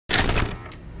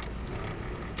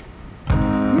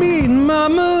Me and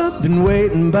Mama been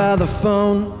waiting by the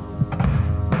phone.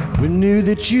 We knew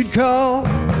that you'd call.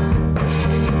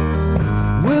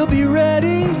 We'll be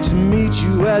ready to meet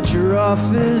you at your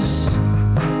office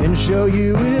and show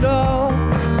you it all.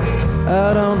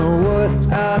 I don't know what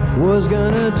I was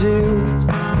gonna do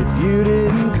if you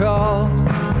didn't call.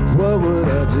 What would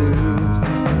I do?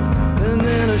 And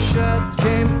then a shot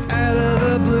came out of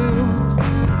the blue.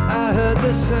 I heard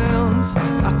the sounds,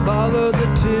 I followed the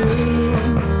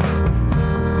tune.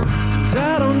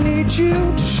 I don't need you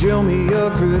to show me your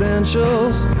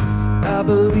credentials. I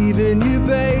believe in you,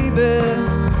 baby.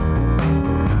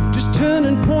 Just turn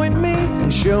and point me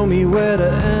and show me where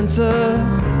to enter.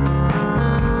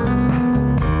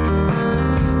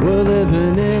 We're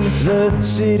living in the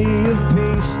city of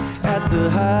peace at the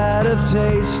height of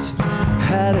taste.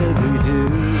 How did we do?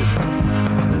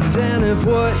 And if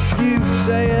what you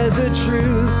say is a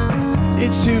truth,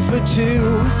 it's 2 for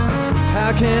 2.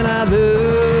 How can I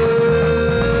lose?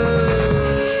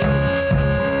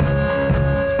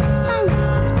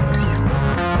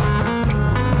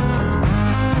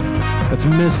 That's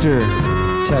Mr.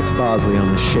 Tex Bosley on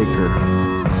the shaker.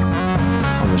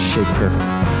 On the shaker.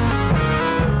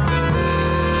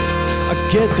 I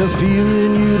get the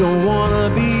feeling you don't wanna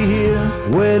be here.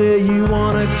 Where do you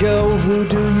wanna go? Who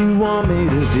do you want me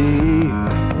to be?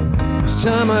 It's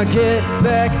time I get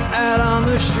back out on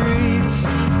the streets,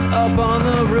 up on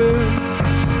the roof,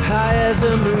 high as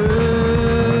a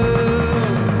moon.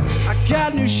 I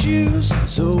got new shoes,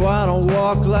 so I don't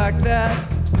walk like that.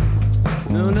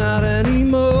 No, not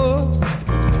anymore.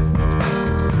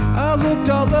 I looked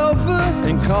all over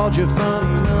and called your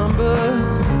funny number.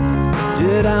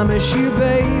 Did I miss you,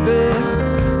 baby?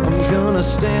 I'm gonna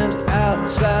stand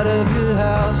outside of your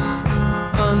house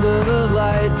under the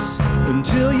lights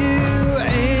until you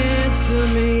answer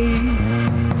me.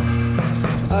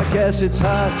 I guess it's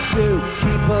hard to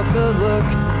keep up the look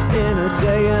in a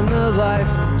day in the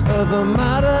life of a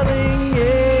modeling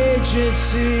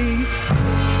agency.